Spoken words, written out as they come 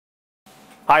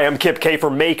Hi, I'm Kip K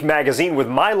from Make Magazine with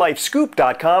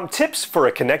MyLifeScoop.com, tips for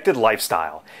a connected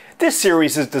lifestyle. This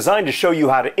series is designed to show you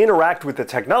how to interact with the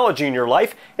technology in your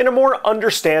life in a more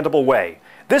understandable way.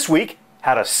 This week,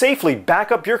 how to safely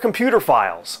back up your computer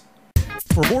files.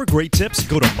 For more great tips,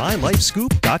 go to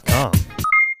MyLifeScoop.com.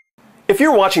 If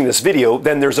you're watching this video,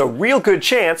 then there's a real good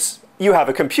chance you have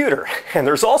a computer. And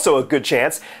there's also a good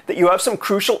chance that you have some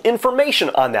crucial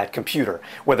information on that computer.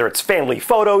 Whether it's family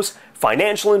photos,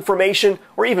 financial information,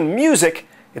 or even music,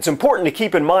 it's important to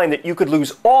keep in mind that you could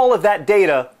lose all of that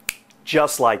data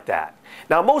just like that.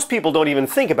 Now, most people don't even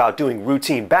think about doing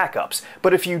routine backups,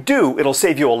 but if you do, it'll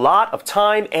save you a lot of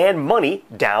time and money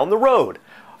down the road.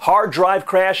 Hard drive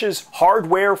crashes,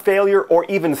 hardware failure, or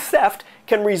even theft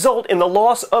can result in the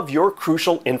loss of your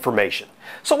crucial information.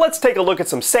 So let's take a look at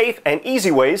some safe and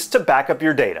easy ways to back up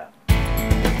your data.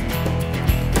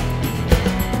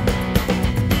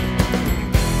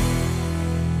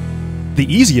 The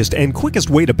easiest and quickest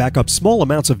way to back up small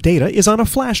amounts of data is on a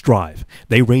flash drive.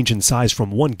 They range in size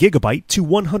from 1 gigabyte to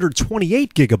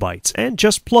 128 gigabytes and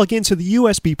just plug into the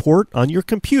USB port on your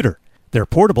computer. They're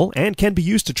portable and can be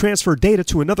used to transfer data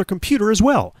to another computer as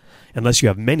well. Unless you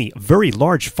have many very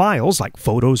large files like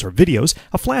photos or videos,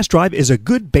 a flash drive is a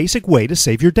good basic way to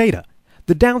save your data.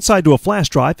 The downside to a flash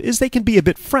drive is they can be a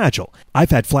bit fragile.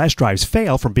 I've had flash drives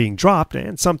fail from being dropped,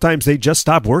 and sometimes they just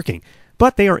stop working.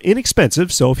 But they are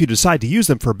inexpensive, so if you decide to use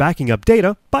them for backing up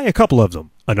data, buy a couple of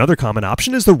them. Another common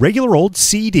option is the regular old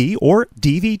CD or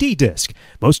DVD disc.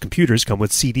 Most computers come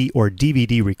with CD or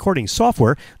DVD recording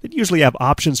software that usually have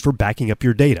options for backing up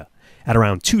your data. At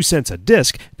around 2 cents a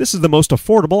disc, this is the most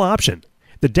affordable option.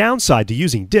 The downside to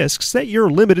using discs is that you're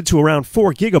limited to around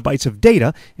 4 gigabytes of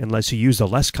data unless you use the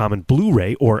less common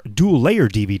Blu-ray or dual-layer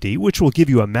DVD, which will give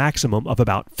you a maximum of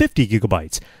about 50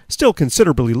 gigabytes, still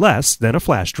considerably less than a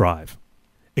flash drive.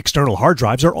 External hard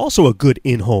drives are also a good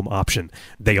in-home option.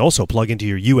 They also plug into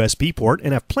your USB port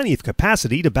and have plenty of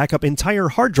capacity to back up entire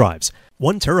hard drives.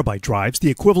 1 terabyte drives,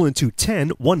 the equivalent to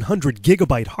 10 100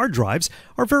 gigabyte hard drives,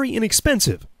 are very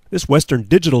inexpensive. This Western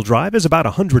Digital drive is about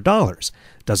 $100.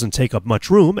 Doesn't take up much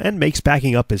room and makes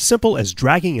backing up as simple as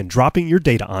dragging and dropping your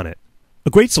data on it. A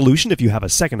great solution if you have a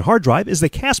second hard drive is the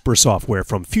Casper Software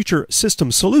from Future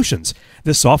System Solutions.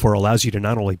 This software allows you to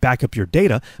not only back up your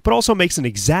data, but also makes an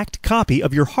exact copy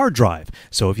of your hard drive.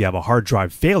 So if you have a hard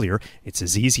drive failure, it's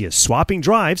as easy as swapping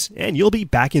drives and you'll be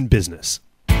back in business.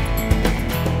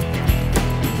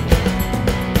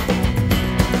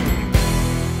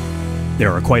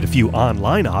 There are quite a few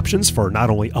online options for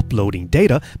not only uploading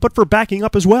data, but for backing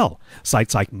up as well.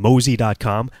 Sites like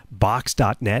Mozy.com,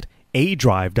 Box.net,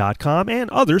 adrive.com, and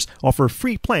others offer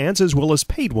free plans as well as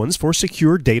paid ones for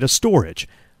secure data storage.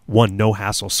 One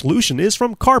no-hassle solution is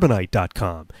from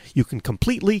Carbonite.com. You can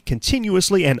completely,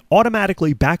 continuously, and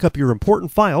automatically back up your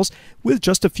important files with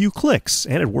just a few clicks,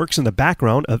 and it works in the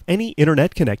background of any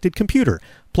internet-connected computer.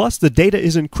 Plus, the data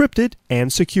is encrypted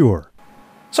and secure.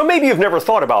 So maybe you've never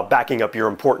thought about backing up your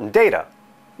important data.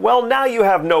 Well, now you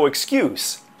have no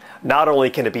excuse. Not only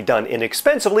can it be done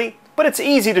inexpensively, but it's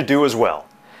easy to do as well.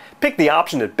 Pick the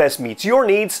option that best meets your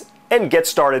needs and get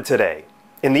started today.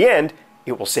 In the end,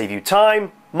 it will save you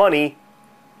time, money,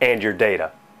 and your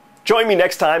data. Join me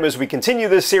next time as we continue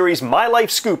this series,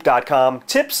 MyLifeScoop.com,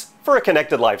 tips for a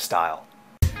connected lifestyle.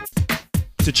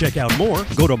 To check out more,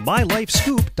 go to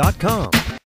MyLifeScoop.com.